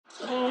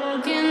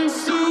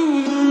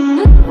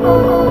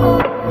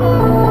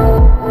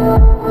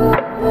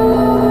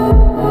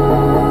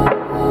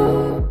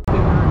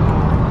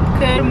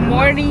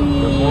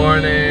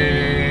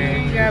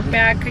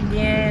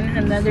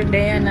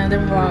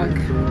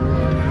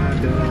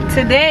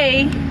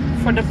today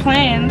for the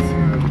plans,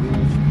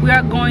 we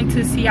are going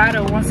to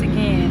Seattle once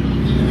again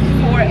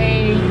for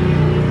a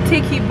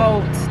Tiki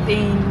boat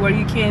thing where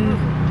you can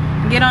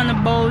get on the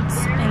boats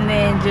and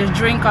then just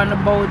drink on the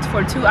boat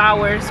for 2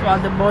 hours while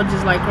the boat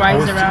just like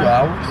rides around. 2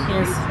 hours?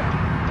 Yes.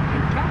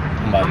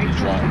 I'm about to be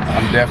drunk.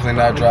 I'm definitely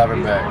not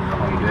driving back.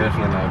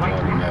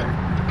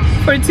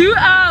 For 2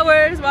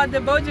 hours while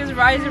the boat just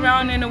rides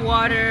around in the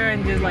water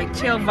and just like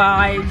chill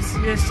vibes.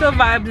 Just chill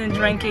vibes and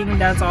drinking,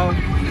 that's all.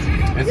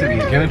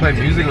 Can they play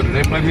music or do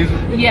they play music?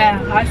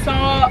 Yeah, I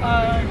saw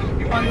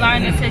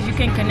online it says you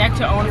can connect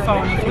your own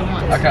phone if you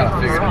want. I kind of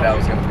figured that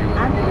was going to be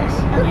what it was.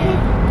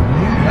 Yeah.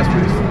 That's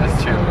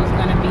chill. It's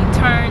going to be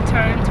turn.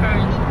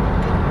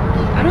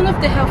 I don't know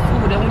if they have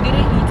food and we didn't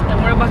eat and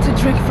we're about to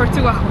drink for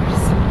 2 hours.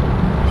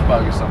 Should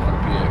probably get something from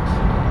the PX.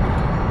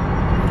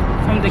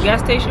 From the gas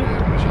station?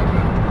 Yeah,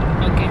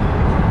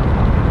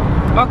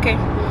 Okay.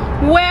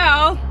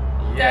 Well,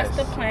 yes, that's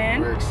the plan.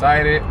 We're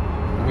excited.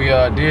 We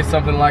did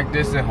something like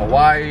this in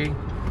Hawaii.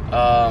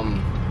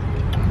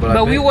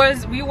 But we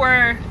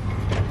were.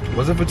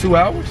 Was it for 2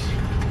 hours?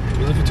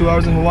 Was it for 2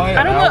 hours in Hawaii?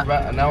 I don't know.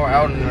 An hour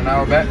out and an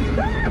hour back?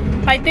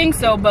 I think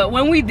so, but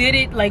when we did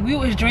it, like we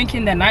was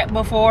drinking the night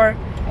before.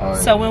 Oh, yeah.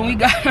 So when we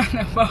got on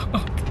the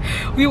boat,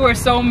 we were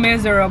so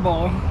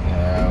miserable.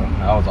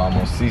 Yeah, I was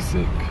almost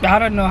seasick. I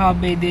don't know how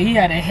Bae did. He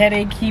had a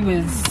headache.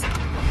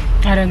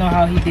 I don't know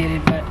how he did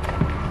it, but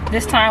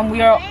this time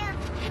we are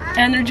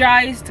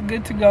energized,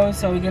 good to go,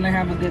 so we're gonna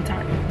have a good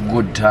time.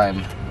 Good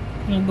time.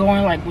 We're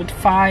going like with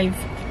 4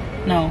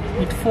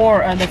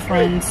 other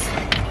friends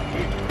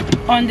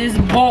on this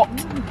boat,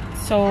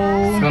 so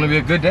it's gonna be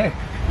a good day.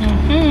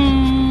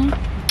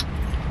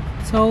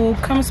 So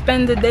come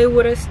spend the day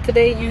with us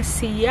today in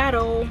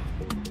Seattle.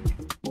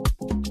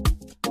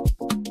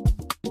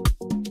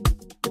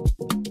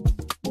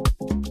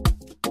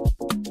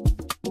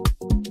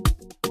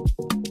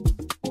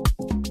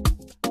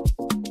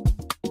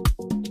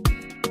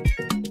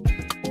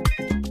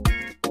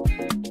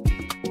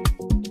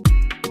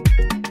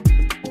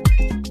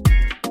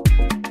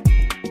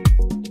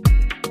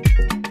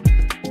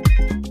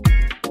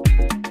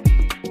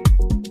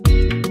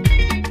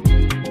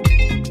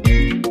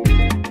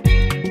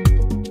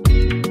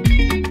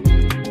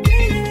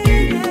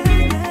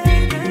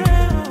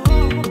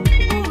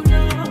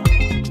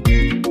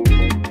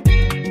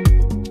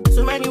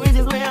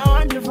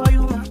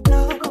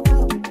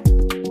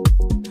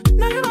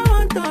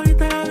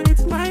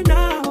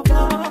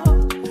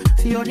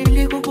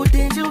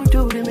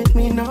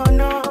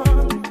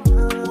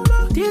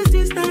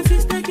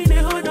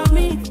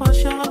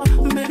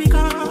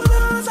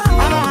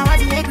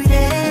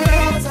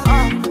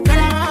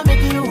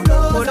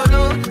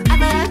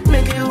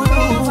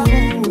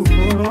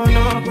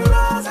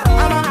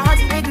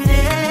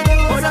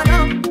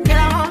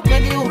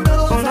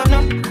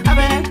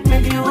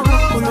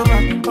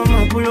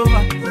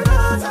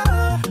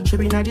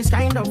 This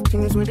kind of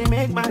things where they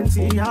make man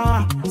see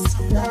ya.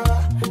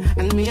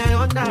 And me, I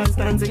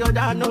understand, so your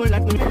dad know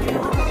like me.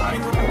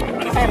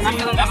 That's all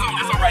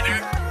right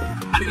there. I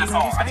think that's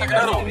all. I took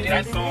another one.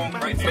 That song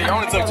right there. You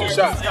only took 2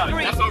 shots. Yeah,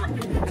 that's all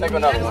right. Take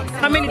another one.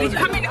 How many did you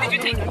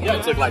take? Yeah, I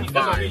took like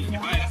 5.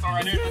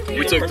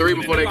 We took 3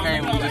 before they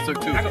came. We just took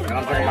 2. And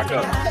I'm drinking my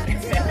cup.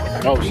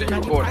 Oh shit, you're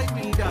recording.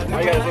 Why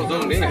you gotta so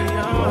zoomed in?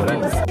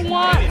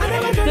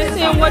 This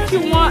ain't what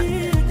you want.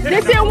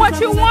 This ain't what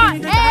you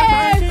want.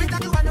 Hey!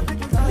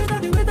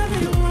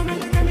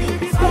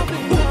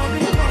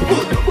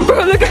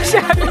 Look at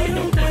Shabby.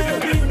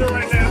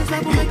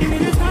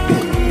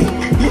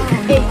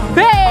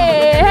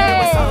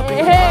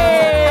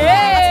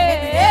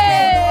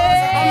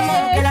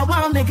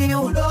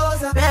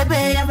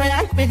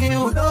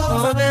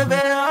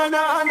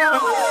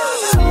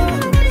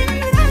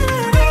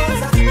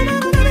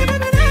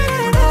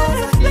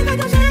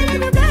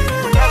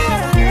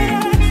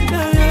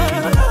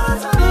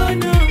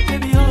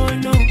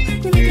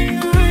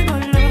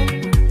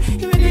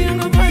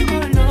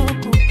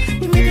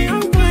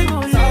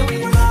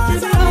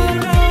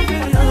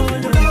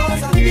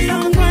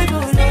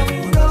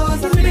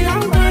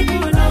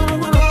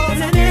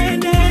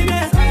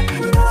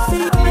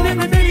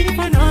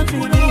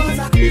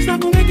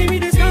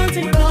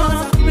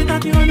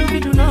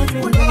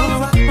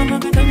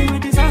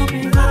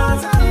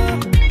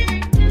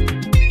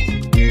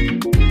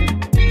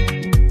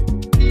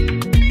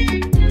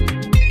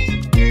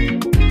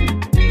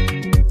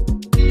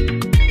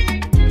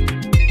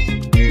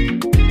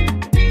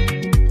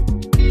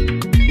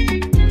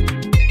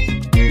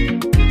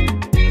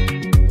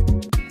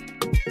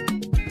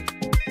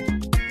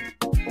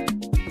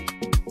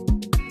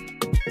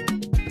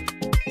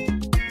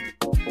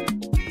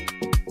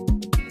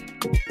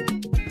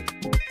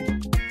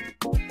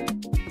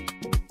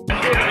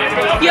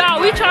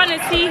 Y'all, we trying to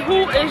see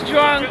who is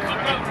drunk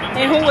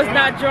and who is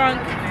not drunk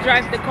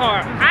drives the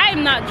car. I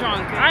am not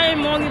drunk. I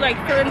am only like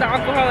feeling the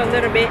alcohol a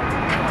little bit.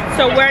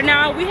 So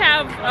we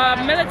have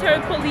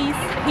military police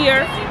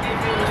here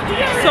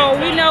So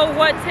we know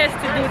what test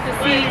to do to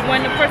see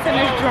when the person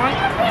is drunk.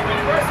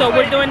 So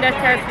we're doing that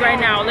test right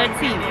now. Let's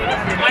see. I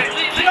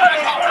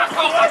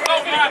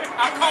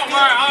caught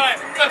mine. All right.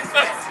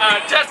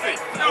 Jesse.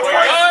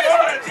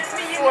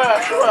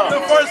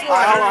 The first one.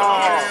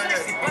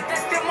 But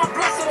that's still my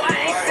blood, so I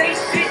ain't say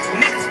shit.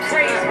 Niggas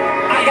crazy.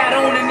 I got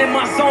on and in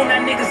my zone,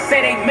 that niggas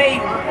say they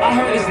made. I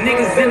heard there's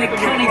niggas in the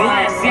county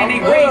line saying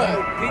they raised.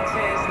 Bitch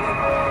ass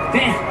nigga.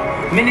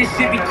 Damn, man, this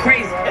shit be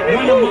crazy.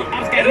 One of my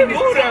ops got in this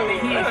top and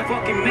he ain't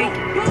fucking make it.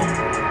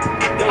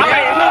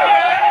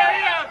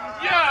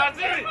 Yeah, I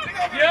did it.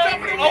 Yeah,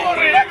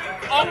 over it.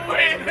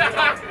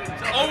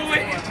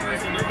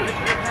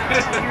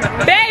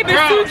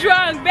 Baby's too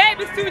drunk.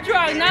 Baby's too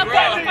drunk. Not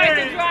qualified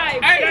to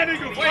drive. Hey,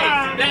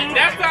 wait,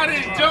 that's not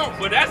his jump,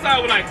 but that's how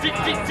it was like tick,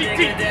 tick, tick,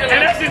 tick.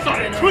 And that shit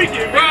started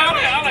tweaking, bro.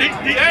 I'm like,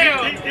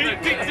 damn.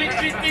 Tick, tick,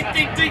 tick, tick,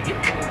 tick, tick.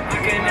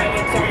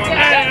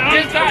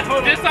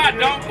 This I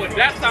don't, but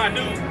that's how I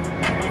do.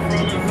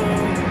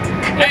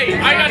 Hey,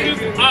 I gotta do.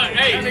 Listen.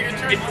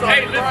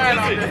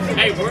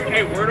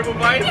 Hey, word of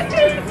advice.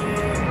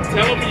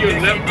 Tell me your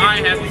left eye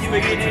has a stigma.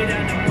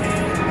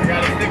 I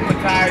gotta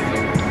stigmatize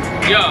them.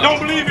 Yeah. Don't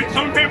believe it.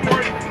 Some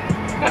paperwork.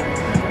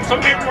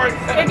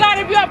 It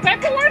gotta be on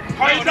paperwork?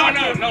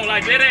 No,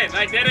 like that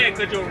ain't,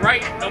 cause your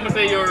right, I'm gonna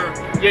say your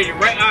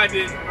right eye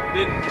didn't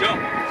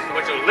jump.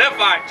 But your left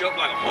eye jumped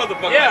like a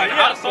motherfucker.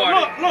 Yeah. So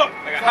look.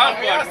 Like a house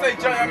party. When I say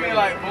jump, I mean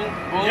like boom,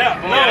 boom.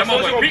 Yeah, boom. No,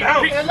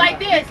 like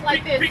this.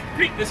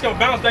 It's gonna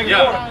bounce back and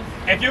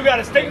forth. If you got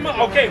a stigma,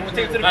 okay, we'll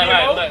take it to the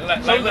PMO.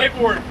 Some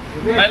paperwork.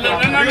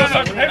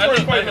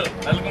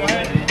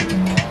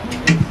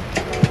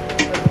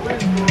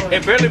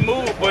 It barely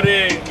moved, but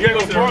then you go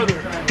further.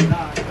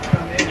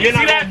 You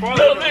see that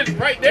little lip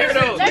right there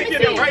though?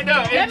 Tweaking right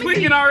now. It's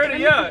tweaking already,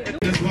 yeah.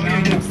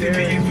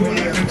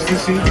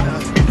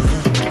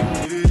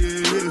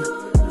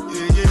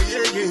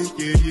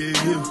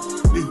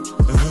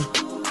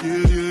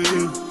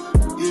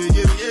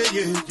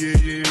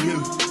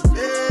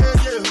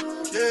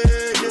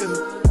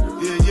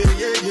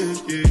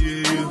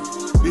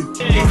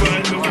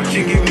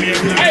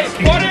 Hey,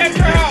 what in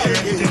your house?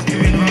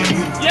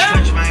 Yeah?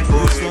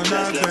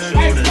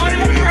 Hey,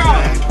 what in your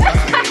house?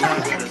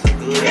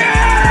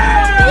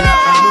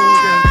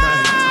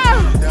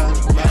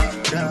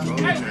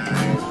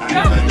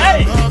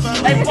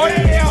 Hey, what in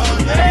your house?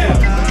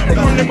 Yeah.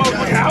 From the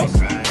motherfucking house?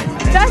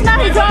 That's not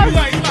his house.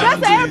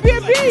 That's an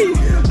Airbnb.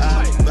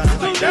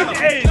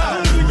 Hey,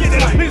 you get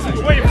that business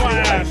way from my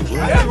ass.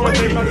 That's what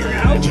they about your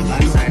house.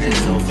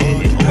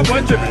 A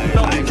bunch of it.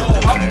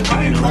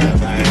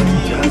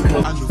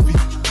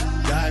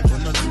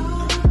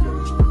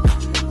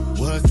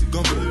 What's it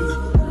gonna be?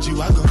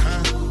 G-Wagon,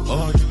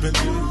 all you been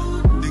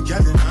the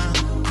gal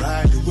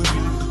riding with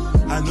me.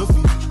 I know if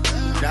you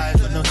die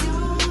for nothing.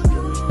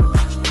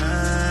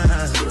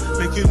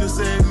 Make you no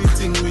say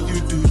anything when you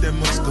do, they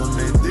must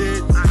commend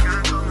it.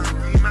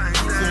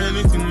 So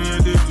anything when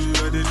they do,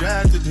 I they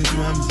try to do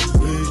I'm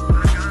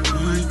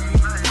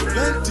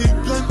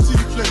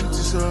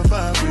plenty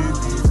survive with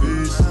the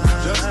face.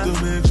 Just to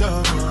make your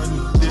money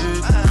day.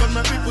 But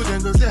my people then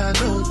go say I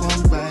don't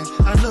want buy,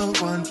 I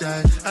don't want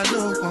die, I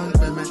don't want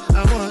payment, I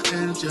want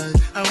enjoy,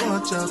 I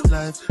want job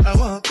life, I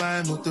want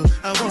buy motor,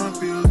 I want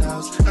build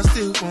house, I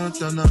still want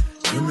to know.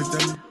 Let me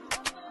tell you,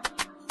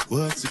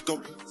 what's it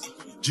called?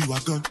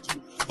 G-Wagon,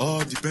 all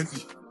the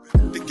Bentley,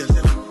 the girl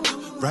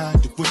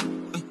ride the whip,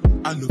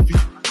 I know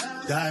people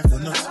die for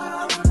nothing.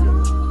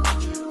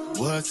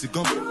 What's it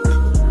gonna be?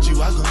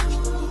 G-Wagon,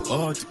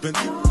 all the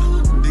Bentley,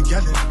 the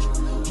girl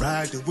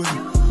ride the whip,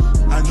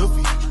 I know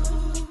people.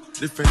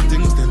 Different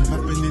things them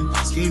happening,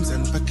 schemes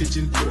and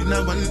packaging. In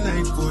a one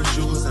night for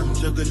shows, I'm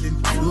juggling.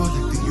 Flow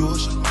like the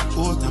ocean,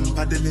 port I'm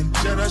paddling.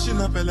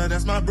 Sharashina fella,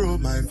 that's my bro,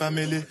 my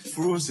family.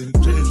 Frozen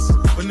trains.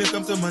 When it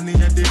comes to money,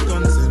 I they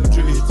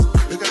concentrate.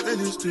 Look at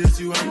the straight,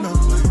 you are not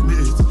my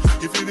mate.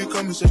 If you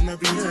become a shot, my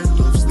be head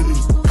of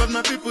state. But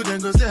my people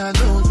then go say, I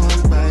don't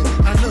want buy,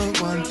 I don't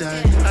want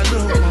die, I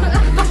don't want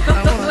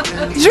I want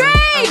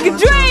Drink.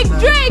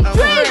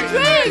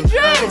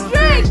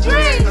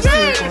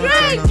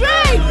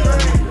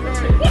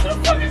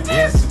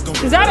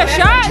 Is that a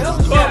shot?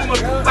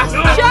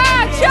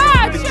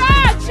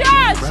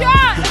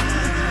 Shot.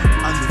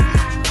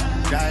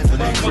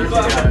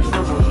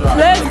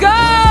 Let's go.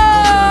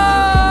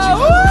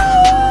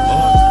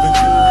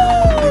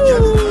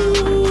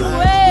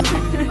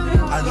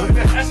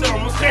 That's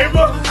almost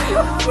terrible.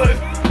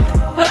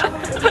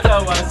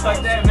 Suck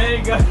that,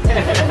 man. Go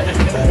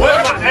What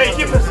am I? Hey,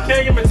 can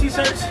I get my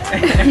t-shirts?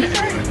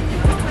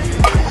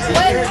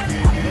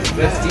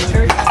 Best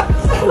t-shirt?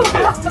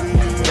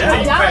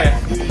 Yeah,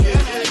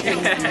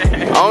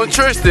 On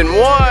Tristan,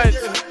 one.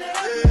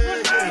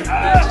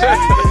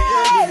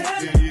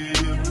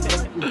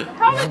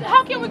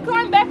 How can we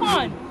climb back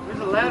on? There's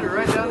a ladder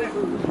right down there.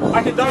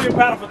 I can dunk your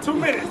paddle for 2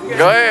 minutes.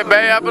 Go ahead,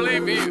 babe. I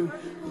believe in you.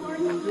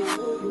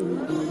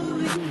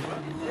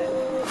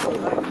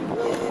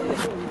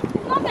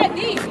 It's not that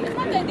deep. It's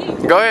not that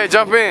deep. Go ahead,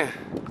 jump in.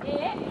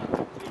 Yeah.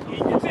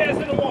 Get your ass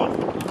in the water.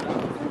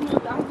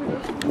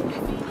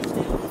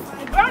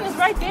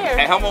 right there.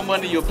 Hey, how much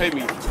money you'll pay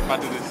me if I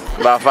do this?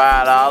 About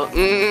 $5.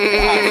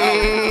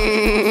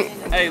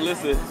 Hey,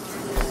 listen.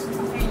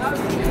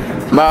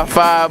 About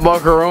 5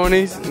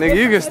 buckaroonies. Nigga,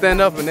 you can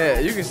stand up in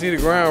that. You can see the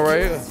ground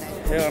right here.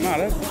 Hell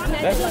no,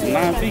 that's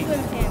 9 feet.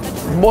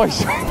 Boy,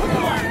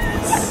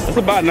 That's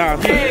about 9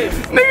 feet.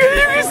 nigga,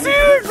 you can see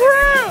the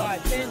ground.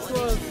 Like 10,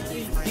 12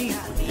 feet deep.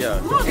 Yeah.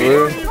 Look,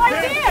 Yeah. it's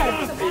right there.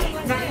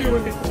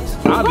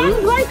 I'll do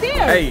it. Right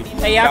there. Hey,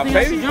 y'all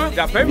pay me?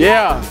 Y'all pay me?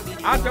 Yeah.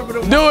 I'll jump in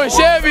the Do it,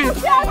 Chevy. Do it,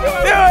 Chevy.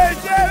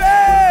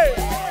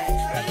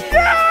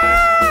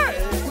 Yeah.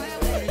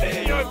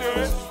 Hey, you gonna do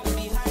it?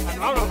 I'm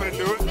not gonna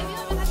do it.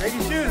 Take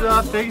your shoes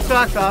off, take your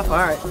socks off. All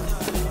right.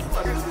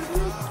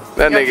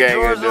 That nigga ain't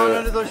Drawers gonna on do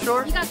under it. those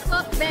shorts? You got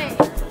slipped bag.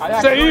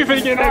 Say you ain't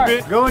finna get in that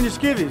bitch. Go in your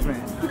skivvies,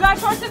 man. You got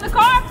shorts in the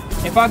car?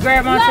 If I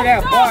grab onto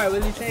that bar,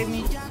 will you save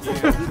me?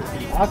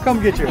 I'll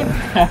come get you. You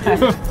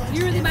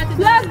really about to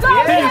do Let's go.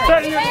 Hey, you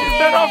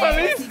turn off at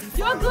least?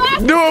 Your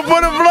glasses. Do it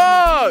for the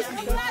vlog.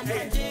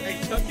 Hey,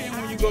 tuck in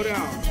when you go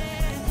down.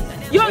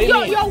 Your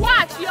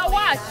watch. Your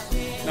watch.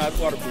 No, it's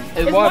waterproof.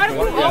 It's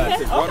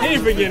waterproof? Okay. He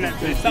ain't finna get in that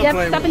bitch. Stop Yep,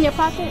 playing stuff with in your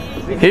pocket.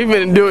 He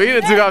finna do it. He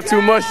done took off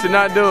too much to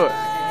not do it.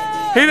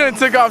 He done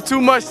took off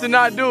too much to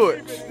not do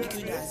it.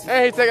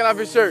 And he taking off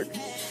his shirt.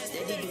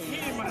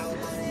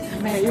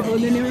 Man, you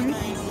holding it with me?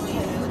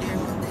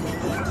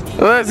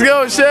 Let's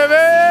go,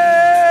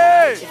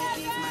 Chevy!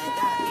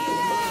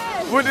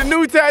 With the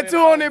new tattoo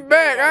on his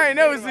back. I ain't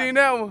never seen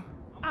that one.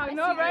 I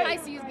know, right?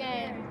 Pisces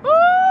game. Woo!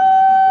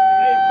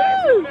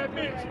 that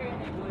bitch.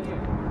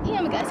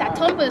 Yeah, I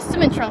told him to put his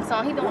swimming trunks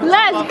on. He don't want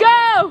Let's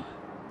go.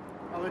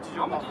 I'll let you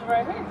jump off.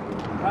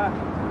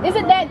 Is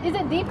it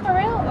deep for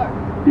real? Or?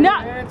 No,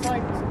 It's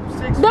like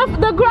 6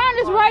 the ground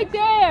is right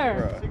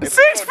there.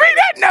 6 feet,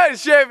 that nothing,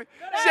 Chevy.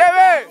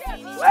 Chevy!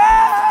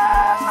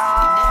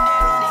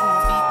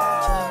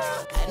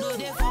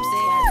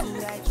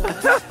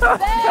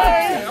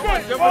 Hey,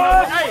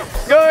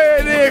 Go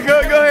ahead, then. Go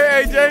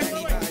ahead, AJ.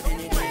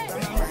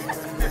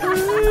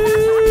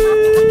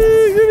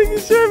 Look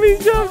at Chevy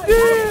jumped in.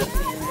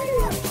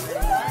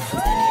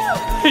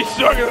 He's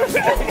struggling.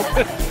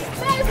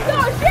 Let's go,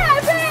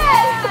 Chevy.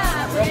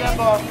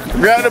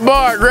 Grab the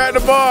bar, grab the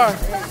bar.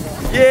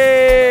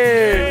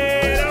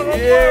 Yeah!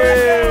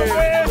 Yeah!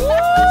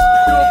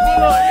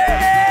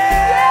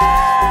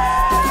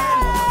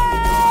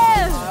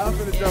 I'm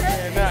finna jump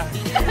in now.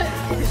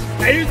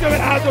 Hey, you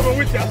jumping, I'll jump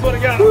with you. I swear to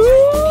God.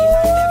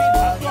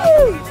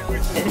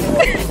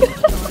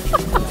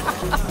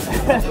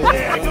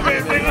 Yeah, come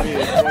here, nigga.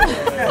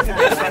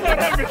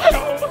 That bitch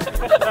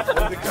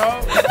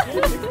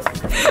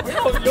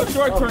cold. Your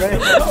short turn.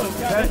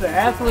 That's an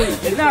athlete.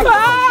 It's not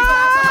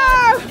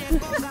cold.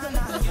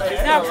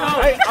 It's not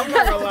cold. Hey, I'm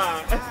not gonna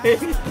lie. I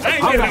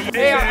ain't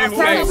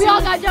getting We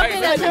all got to jump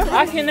in there.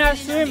 I cannot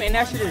swim and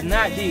that shit is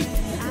not deep.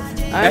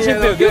 That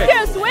shit feel You good.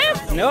 can't swim?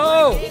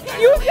 No.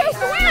 You can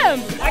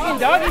swim. I can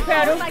doggy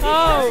paddle.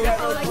 Oh.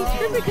 Like he's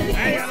tripping because he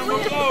can't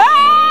swim.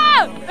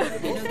 Ah!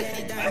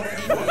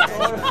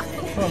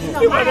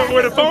 You went over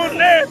with a phone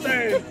and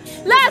everything.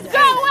 Let's go,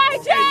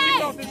 AJ.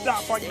 Off this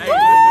dock, fucking you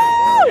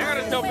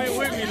gotta jump in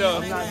with me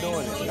though.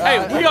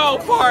 Hey, we all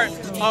part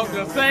of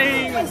the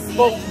same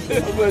boat.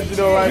 But you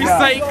know right We now,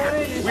 sink.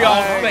 We all I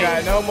ain't got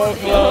sink. no more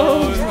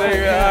clothes,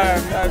 nigga.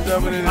 I'm not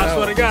jumping in I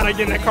swear to God, I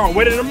get in that car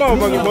wet in the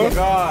motherfucker, Oh boy.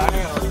 God, I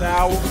ain't no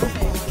towel.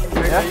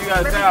 Nigga, you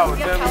got a towel.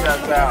 Tell me you got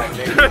a towel,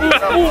 nigga.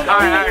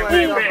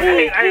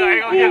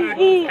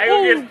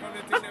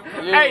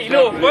 Hey, you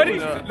know what's funny?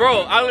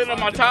 Bro, I lit up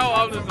my towel,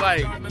 I was just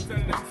like, I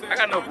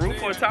got no room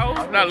for a towel.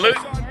 Now look,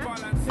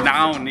 nah,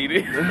 I don't need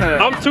it.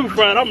 I'm too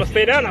front. I'm gonna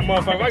stay down that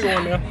motherfucker. I go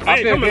in there. I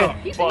ain't coming up.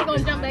 He said he's going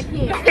to jump back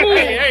in.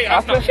 Hey,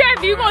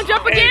 Chef, you gonna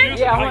jump again?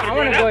 Yeah, I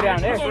want to go down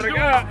there. I swear to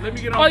God. let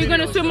me get on Oh, you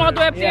gonna swim all the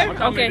way up there?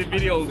 Okay. Okay.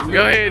 Videos.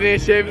 Go ahead then,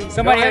 Chevy.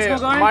 Somebody Go else ahead.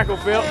 gonna go in? Michael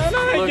Phelps. I ain't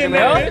Looking getting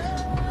at that it. bitch.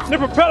 The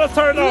propeller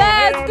turned on.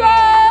 Let's Hell go!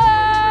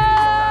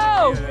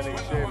 That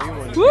nigga Chevy, he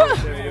wanna Woo!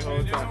 Chevy the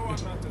whole time.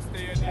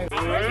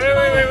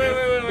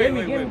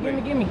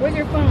 Give me. Where's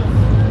your phone?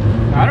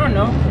 I don't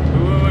know.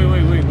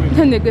 Wait.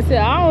 The nigga said,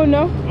 I don't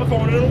know. no. My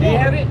phone in the Do you water.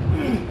 have it?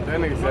 That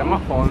nigga said my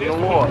phone in the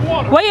water.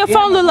 What your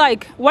phone look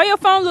like? What your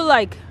phone look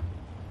like?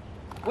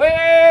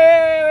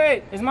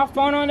 Wait. Is my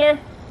phone on there?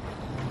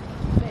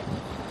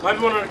 Might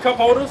be one of the cup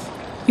holders.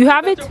 You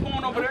have it? That's your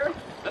phone over there?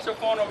 That's your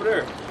phone over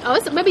there. Oh,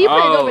 maybe you put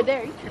it Oh. over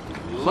there.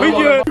 We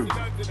good.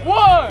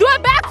 What? Do a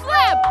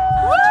backflip!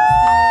 Woo!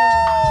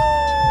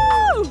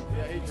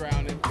 Yeah, he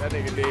drowning. That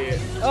nigga dead.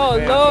 Oh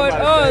Man, Lord,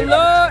 somebody oh save him.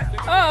 Lord,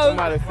 oh.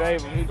 Somebody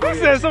save him. He He dead.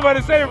 said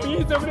somebody save him.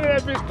 You jumping in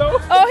that bitch though.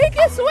 Oh, he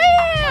can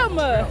swim!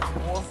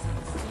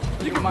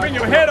 You can bring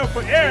your head up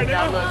for air,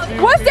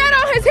 nigga. What's that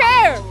on his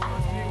hair?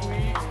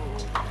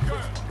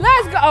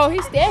 Let's go. Oh,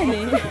 he's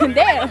standing.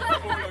 Damn.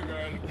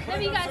 Let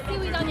me got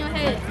seaweed on your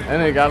head. That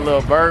nigga got a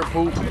little bird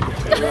poop. Baby,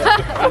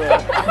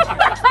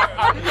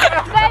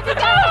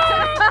 go.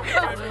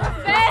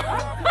 Baby,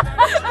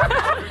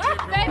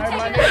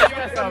 take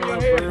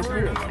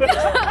it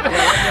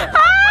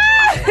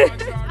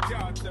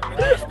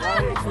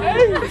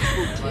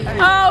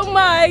Oh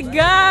my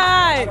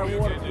God.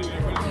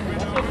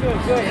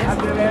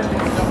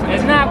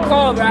 It's not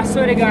cold, but I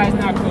swear to God, it's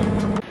not cold.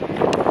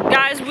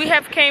 Guys, we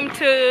have came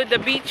to the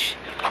beach,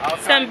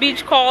 some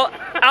beach called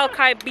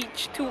Alki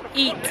Beach to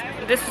eat.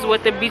 This is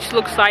what the beach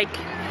looks like.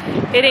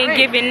 It ain't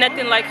giving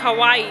nothing like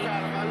Hawaii,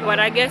 but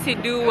I guess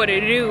it do what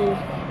it do.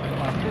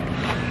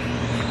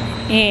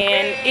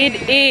 And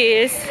it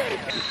is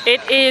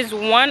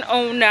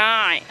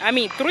 1:09. I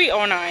mean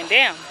 3:09.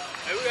 Damn.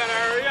 Hey, we gotta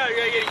hurry up. You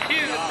gotta get the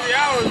kids in 3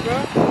 hours,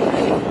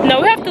 bro.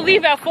 No, we have to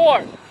leave at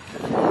 4.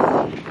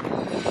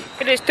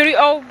 It is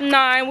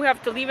 3:09. We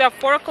have to leave at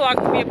 4 o'clock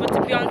to be able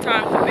to be on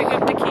time to pick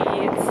up the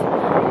kids.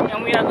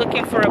 And we are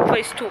looking for a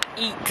place to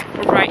eat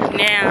right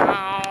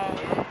now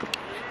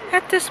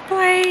at this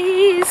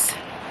place.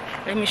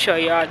 Let me show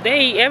y'all.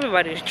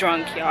 Everybody's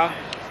drunk, y'all.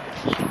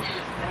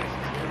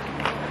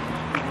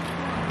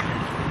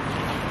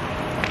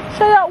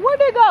 So where'd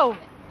they go?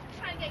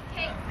 Trying to get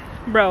cake.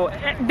 Bro,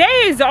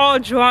 they is all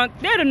drunk.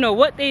 They don't know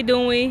what they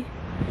doing.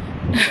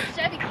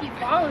 Chevy keep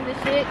following this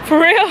shit. For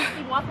real?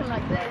 Keep walking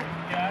like this.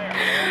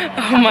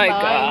 Oh my Oh,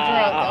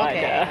 God. drunk.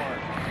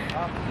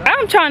 Okay.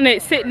 I'm trying to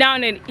sit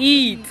down and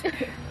eat.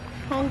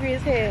 Hungry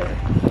as hell.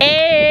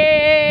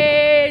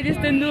 Hey, this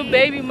the new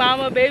baby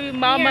mama.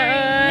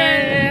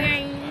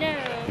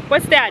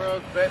 What's that? The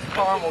world's best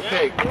caramel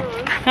cake.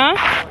 Huh?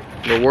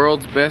 The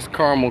world's best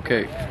caramel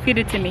cake. Feed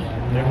it to me.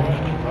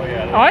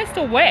 Oh, it's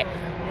still wet.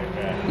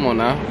 Come on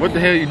now. What the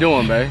hell you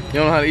doing, babe? You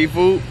don't know how to eat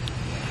food?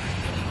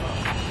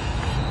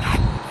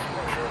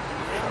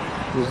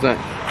 What's that?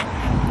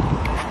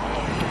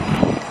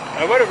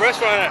 Hey, where the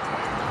restaurant at?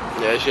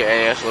 Yeah, it's your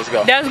ass. Let's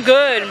go. That's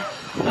good.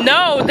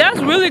 No, that's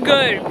really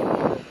good.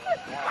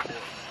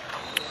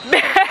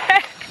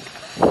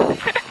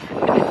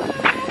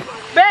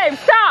 Babe,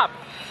 stop.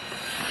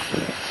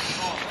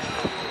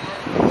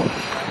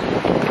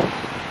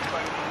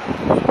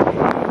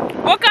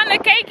 What kind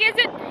of cake is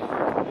it?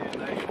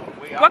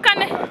 What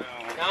kind of?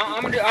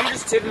 I'm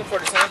just tipping for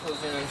the samples,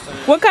 you know what I'm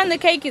saying? What kind of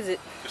cake is it?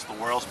 It's the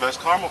world's best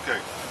caramel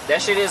cake.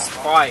 That shit is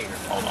fire.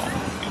 Hold on.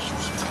 Get you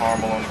some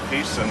caramel on the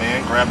piece and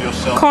then grab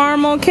yourself.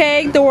 Caramel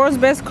cake, the world's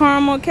best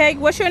caramel cake.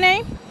 What's your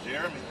name?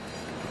 Jeremy.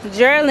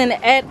 Geraldine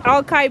at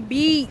Alki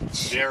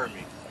Beach.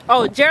 Jeremy.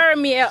 Oh,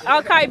 Jeremy at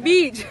Alki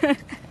Beach.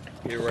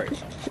 You're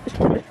right.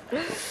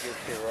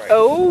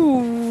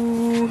 Oh.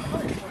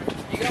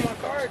 You got my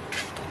card?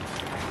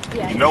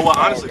 You know what?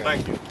 Honestly,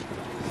 thank you.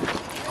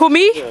 Who,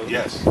 me?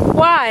 Yes.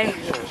 Why?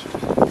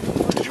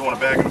 Did you want a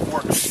bag and a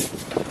fork?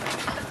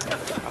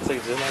 I'll take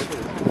it just like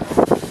this.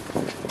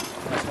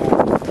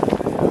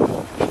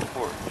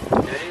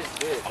 That is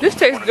good. This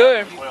tastes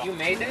good. You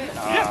made that?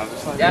 Yeah.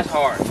 That's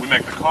hard. We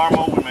make the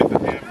caramel, we make the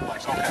ham.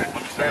 Like, okay, let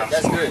me say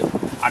That's good.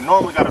 I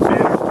normally got a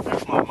bag.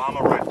 That's my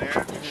mama right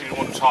there. She's the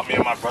one who taught me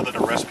and my brother the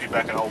recipe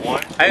back in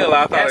 01. I ain't gonna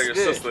lie, I thought That's of your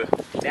good. sister.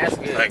 That's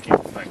good. Thank you.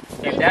 Thank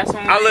you. If that's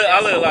one, I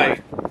look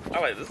like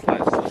this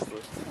like sister.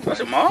 That's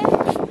your mom?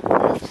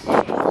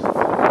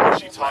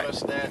 She taught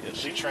us that.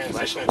 She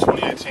transitioned in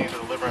 2018 to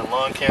the liver and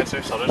lung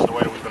cancer, so this is the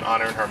way that we've been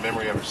honoring her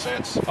memory ever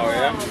since. Oh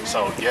yeah?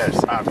 So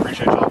yes, I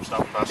appreciate y'all for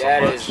stopping by so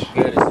that much. is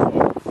good as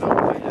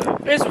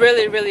fuck. It's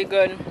really, really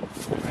good.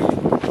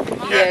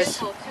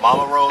 Yes.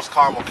 Mama Rose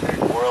caramel cake,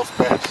 world's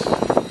best.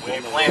 We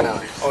ain't playing out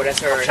here. Oh, that's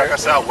her. Check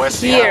us out,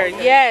 West Here,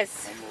 Seattle.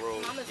 yes.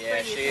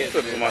 Yeah, she is.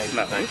 Put it in my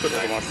snap. Put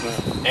it in my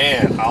snap.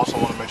 And I also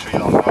want to make sure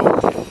y'all know,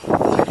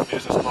 Tiki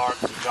Business Park,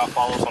 if y'all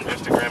follow us on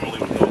Instagram and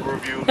leave a Google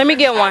review. Let me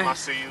get next time one. I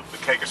see you, the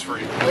cake is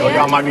free.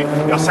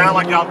 Y'all sound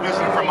like y'all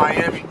visiting from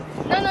Miami.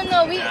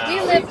 No.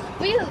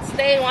 We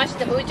stay in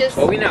Washington, but we just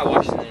But we not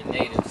Washington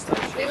natives.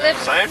 we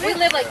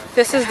live like.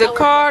 This is the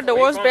car, the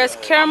world's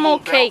best caramel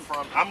cake.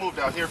 I moved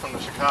out here from the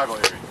Chicago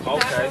area.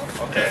 Okay.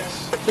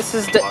 Yes. This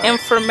is the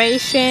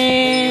information.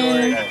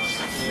 Yes.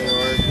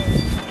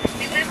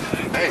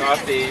 Hey, I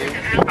feel you.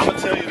 I'm gonna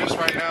tell you this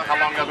right now. How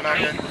long y'all been out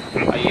here?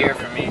 A year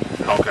for me.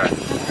 Okay.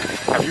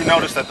 Have you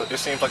noticed that it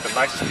seems like the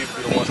nicest people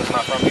be the ones that's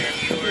not from here?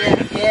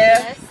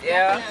 Yeah.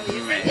 Yeah.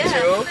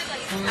 True.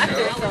 I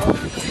feel so.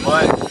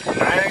 But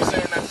I ain't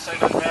saying that to say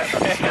nothing bad.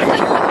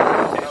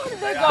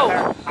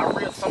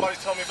 Somebody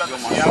told me about the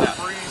Seattle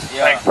freeze.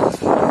 Yeah.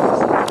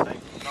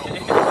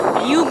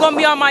 You gonna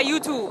be on my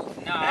YouTube.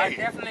 No, I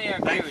definitely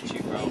agree with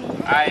you, bro.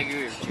 I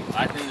agree with you.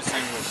 I think the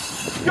same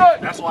way.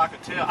 That's why I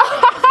could tell.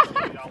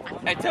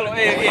 Hey, tell him.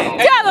 Hey.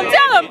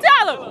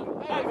 Tell him.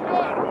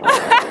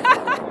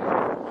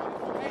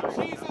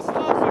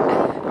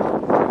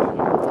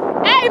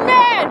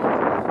 Amen.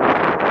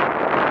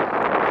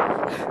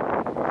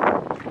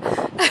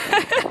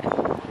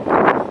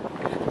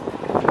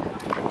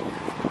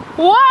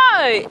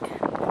 What?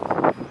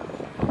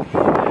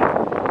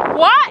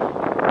 What?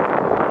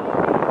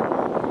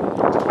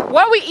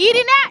 Where we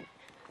eating at?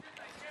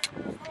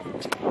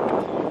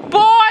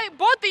 Boy,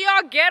 both of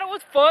y'all ghetto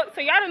as fuck,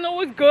 so y'all don't know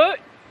what's good.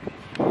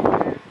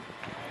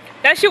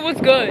 That shit was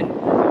good.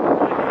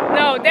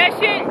 No, that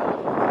shit.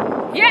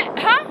 Yeah,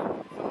 huh?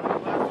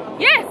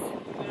 Yes.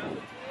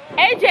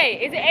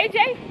 AJ, is it AJ?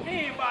 He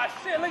ain't about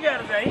shit. Look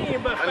at him there. He ain't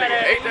about fat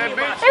ass. ate that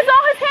bitch. It's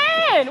on his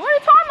hand. What are you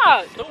talking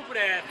about? Stupid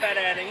ass fat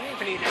ass. He ain't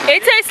finna eat that.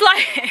 It tastes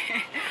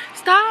like.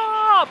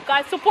 Stop. job,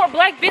 guys. Support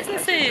black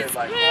businesses.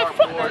 Like Man,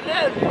 cardboard.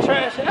 That's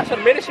trash. That's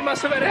what made it. She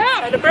must have at the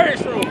house at the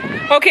berries room.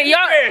 okay,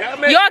 y'all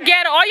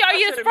get it. All y'all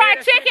eat is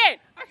fried chicken.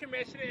 I can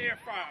make shit in air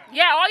fryer.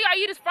 Yeah, all y'all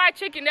eat is fried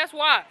chicken. That's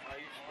why.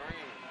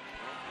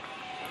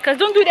 Cause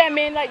don't do that,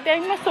 man. Like that,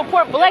 you must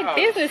support black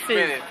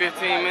businesses.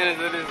 15 minutes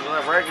of this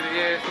regular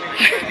ass.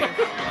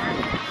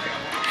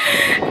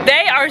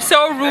 They are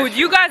so rude.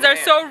 You guys are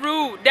so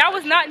rude. That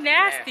was not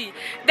nasty.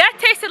 That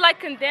tasted like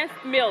condensed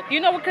milk. You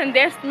know what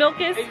condensed milk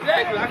is?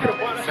 Exactly. I could have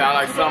bought it. Sound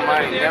like something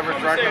I ain't never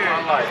drank in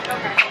my life.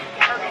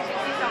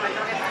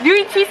 You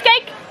eat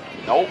cheesecake?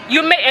 Nope.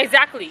 You make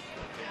exactly.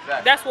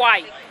 That's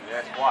why.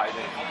 That's why.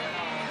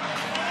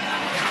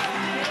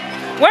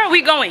 Where are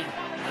we going?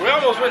 We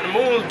almost went to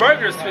Moon's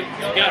Burgers to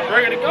get a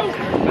burger to go.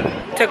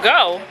 To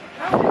go?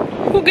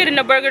 Who getting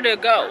a burger to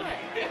go?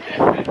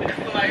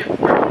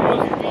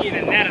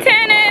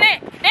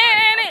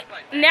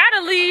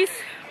 Natalie's.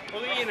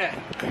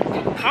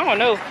 I don't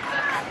know.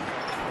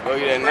 Oh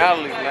yeah,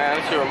 Natalie's, man.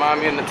 That shit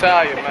remind me of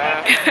Natalia,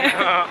 man.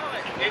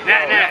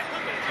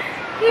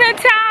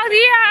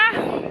 Natalia.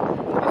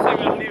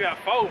 Leave at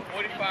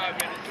 4:45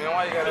 minutes. Man,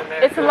 why you got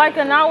that? It's like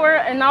an hour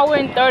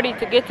and 30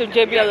 to get to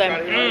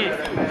JBLM.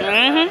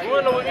 You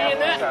wanna know what we in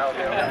that?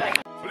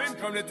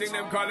 Come the thing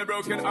them call a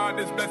broken heart.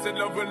 This blessed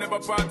love will never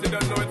part. They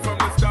don't know it from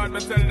the start.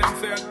 But tell them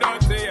say I'm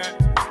dirty,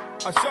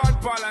 yeah. A Sean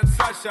Paul and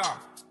Sasha.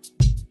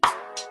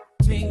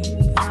 Make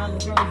me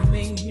holler,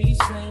 make me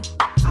sweat.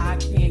 I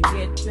can't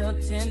get your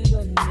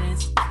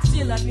tenderness.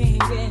 Still I can't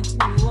get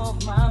you off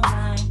my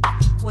mind.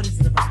 What is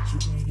it about you,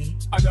 baby?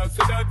 I just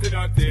say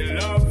dirty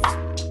love.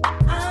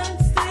 I'm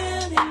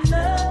still in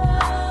love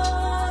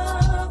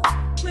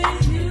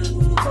with you,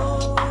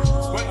 boy.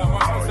 Well, I'm a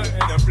hustler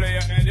and a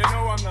player, and you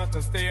know I'm not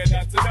a stayer.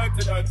 That's a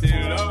dirty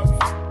love.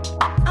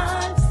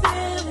 I'm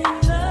still in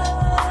love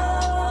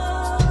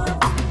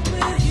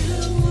with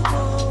you,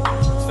 boy.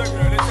 So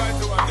girl, they try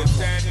to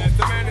understand that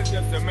the man is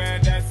just a man.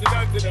 That's a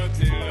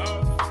dirty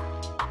love.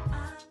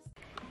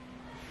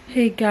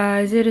 Hey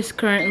guys, it is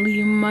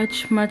currently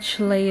much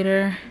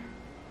later.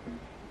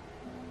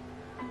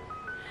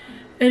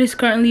 It is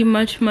currently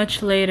much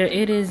later.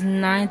 It is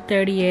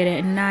 9:38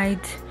 at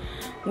night.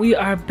 We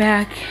are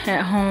back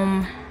at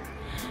home.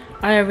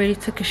 I already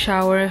took a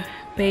shower.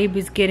 Babe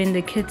is getting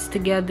the kids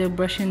together,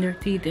 brushing their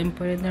teeth and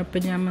putting their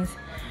pajamas.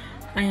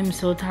 I am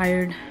so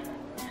tired.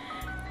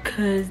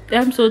 Cause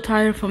I'm so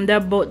tired from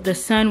that boat. The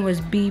sun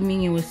was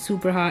beaming. It was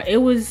super hot. It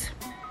was,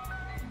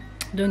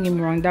 don't get me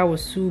wrong, that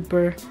was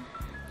super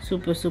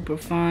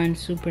fun,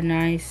 super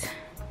nice.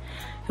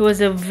 It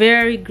was a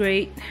very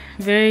great,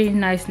 very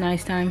nice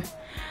time.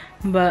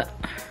 But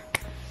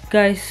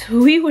guys,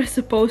 we were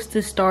supposed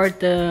to start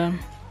the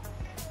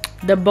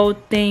boat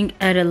thing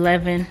at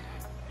 11.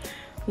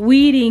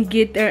 We didn't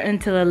get there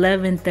until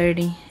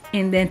 11:30,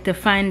 and then to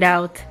find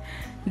out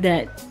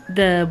that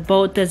the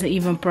boat doesn't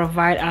even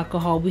provide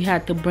alcohol, we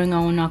had to bring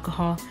our own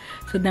alcohol.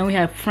 So then we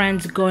had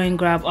friends go and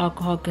grab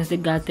alcohol because they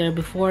got there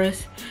before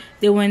us.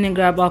 They went and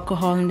grabbed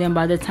alcohol, and then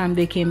by the time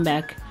they came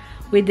back,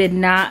 we did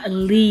not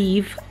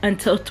leave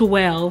until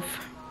 12.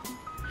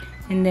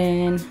 And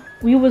then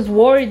we was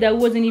worried that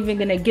we wasn't even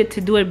gonna get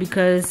to do it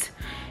because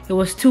it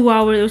was 2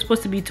 hours. It was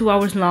supposed to be 2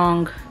 hours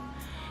long.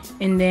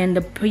 And then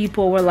the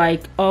people were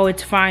like, oh,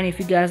 it's fine if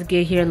you guys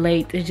get here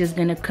late. It's just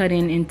gonna cut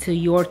into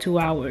your 2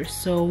 hours.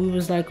 So we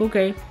was like,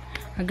 okay,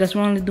 I guess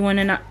we're only doing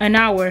an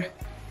hour.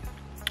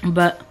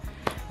 But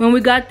when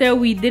we got there,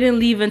 we didn't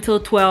leave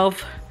until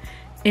 12.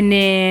 And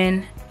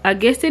then I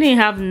guess they didn't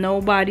have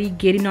nobody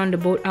getting on the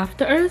boat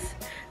after us,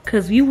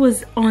 because we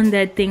was on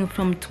that thing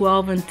from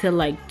 12 until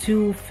like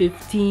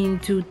 2:15,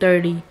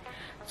 2:30.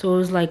 So it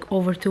was like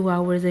over 2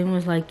 hours, and it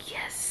was like,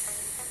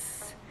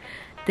 yes.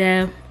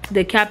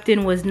 The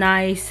captain was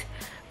nice,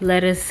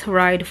 let us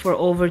ride for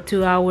over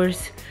 2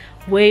 hours,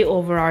 way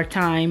over our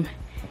time.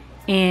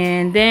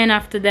 And then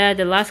after that,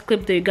 the last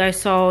clip that you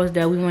guys saw is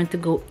that we went to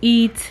go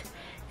eat.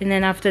 And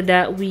then after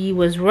that, we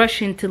was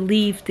rushing to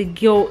leave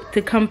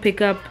to come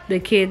pick up the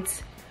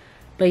kids.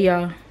 But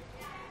yeah,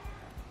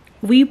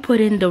 we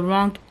put in the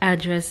wrong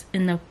address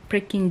in the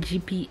freaking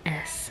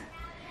GPS,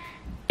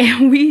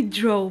 and we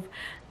drove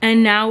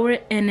an hour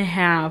and a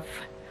half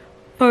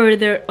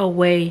further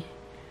away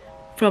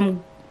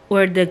from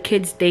where the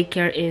kids'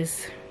 daycare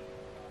is.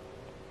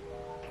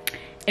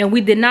 And we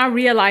did not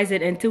realize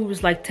it until it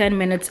was like 10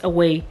 minutes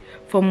away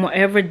from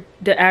wherever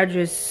the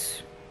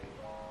address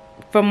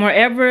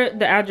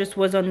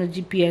was on the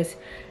GPS.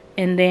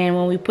 And then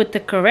when we put the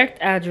correct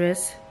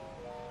address,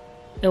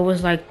 it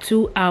was like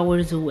 2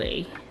 hours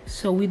away.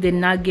 So we did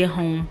not get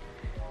home.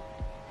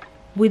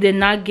 We did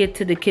not get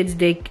to the kids'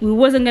 daycare. We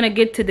wasn't gonna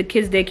get to the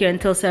kids' daycare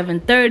until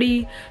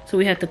 7:30. So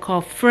we had to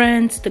call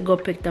friends to go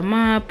pick them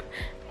up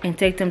and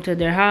take them to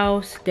their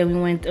house. Then we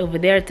went over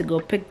there to go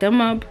pick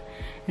them up.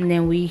 And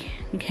then we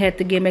had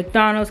to get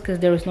McDonald's because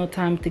there was no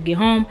time to get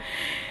home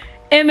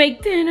and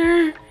make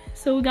dinner.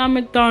 So we got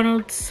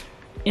McDonald's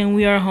and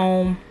we are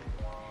home.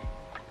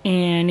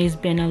 And it's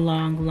been a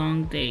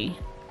long day.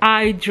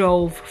 I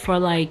drove for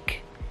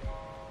like,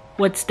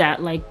 what's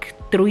that, like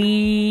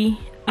 3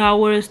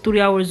 hours,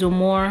 3 hours or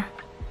more.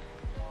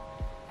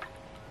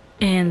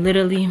 And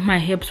literally my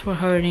hips were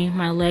hurting,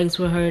 my legs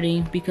were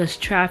hurting because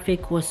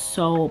traffic was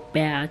so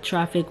bad.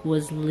 Traffic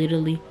was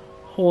literally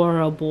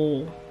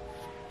horrible.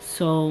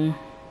 So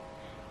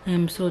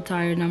I'm so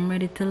tired. I'm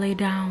ready to lay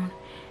down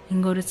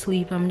and go to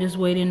sleep. I'm just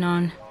waiting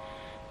on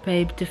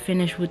babe to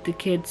finish with the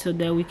kids so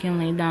that we can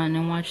lay down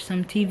and watch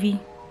some TV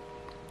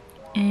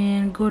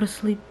and go to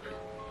sleep.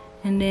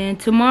 And then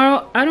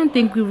tomorrow, I don't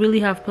think we really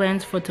have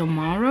plans for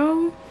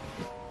tomorrow,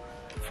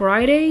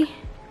 Friday.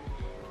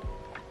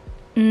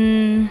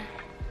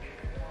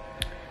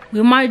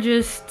 We might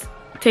just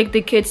take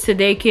the kids to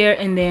daycare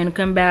and then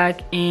come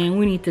back, and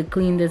we need to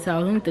clean this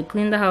house. We need to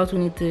clean the house. We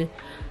need to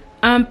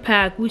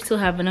unpack. We still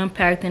haven't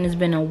unpacked, and it's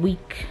been a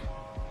week.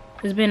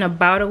 It's been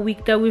about a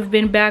week that we've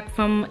been back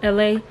from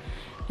LA,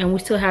 and we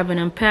still haven't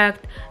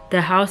unpacked.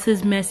 The house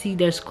is messy.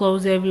 There's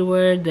clothes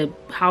everywhere. The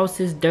house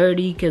is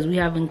dirty because we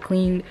haven't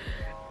cleaned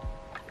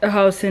the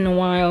house in a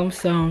while.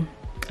 So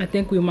I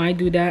think we might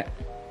do that.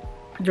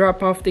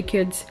 Drop off the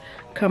kids,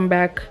 come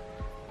back,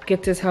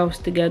 get this house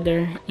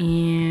together,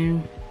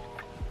 and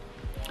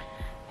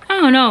I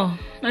don't know.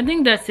 I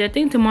think that's it. I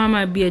think tomorrow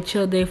might be a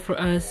chill day for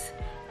us,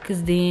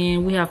 because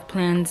then we have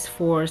plans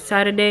for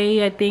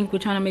Saturday. I think we're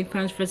trying to make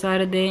plans for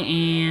Saturday,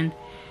 and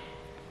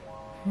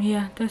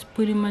yeah, that's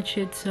pretty much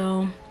it.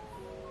 So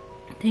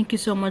thank you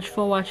so much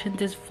for watching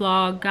this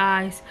vlog,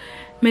 guys.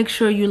 Make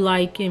sure you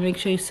like and make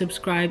sure you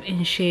subscribe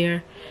and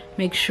share.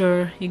 Make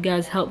sure you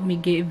guys help me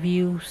get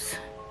views.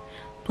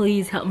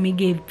 Please help me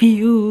get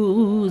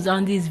views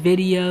on these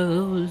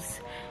videos.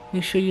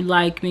 Make sure you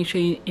like, make sure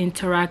you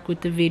interact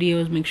with the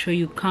videos, make sure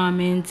you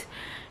comment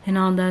and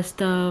all that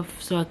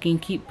stuff so I can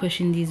keep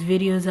pushing these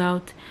videos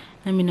out.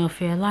 Let me know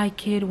if you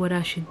like it, what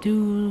I should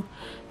do,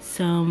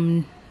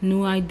 some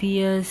new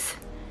ideas.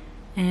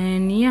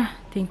 And yeah,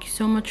 thank you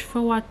so much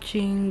for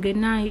watching. Good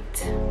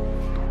night.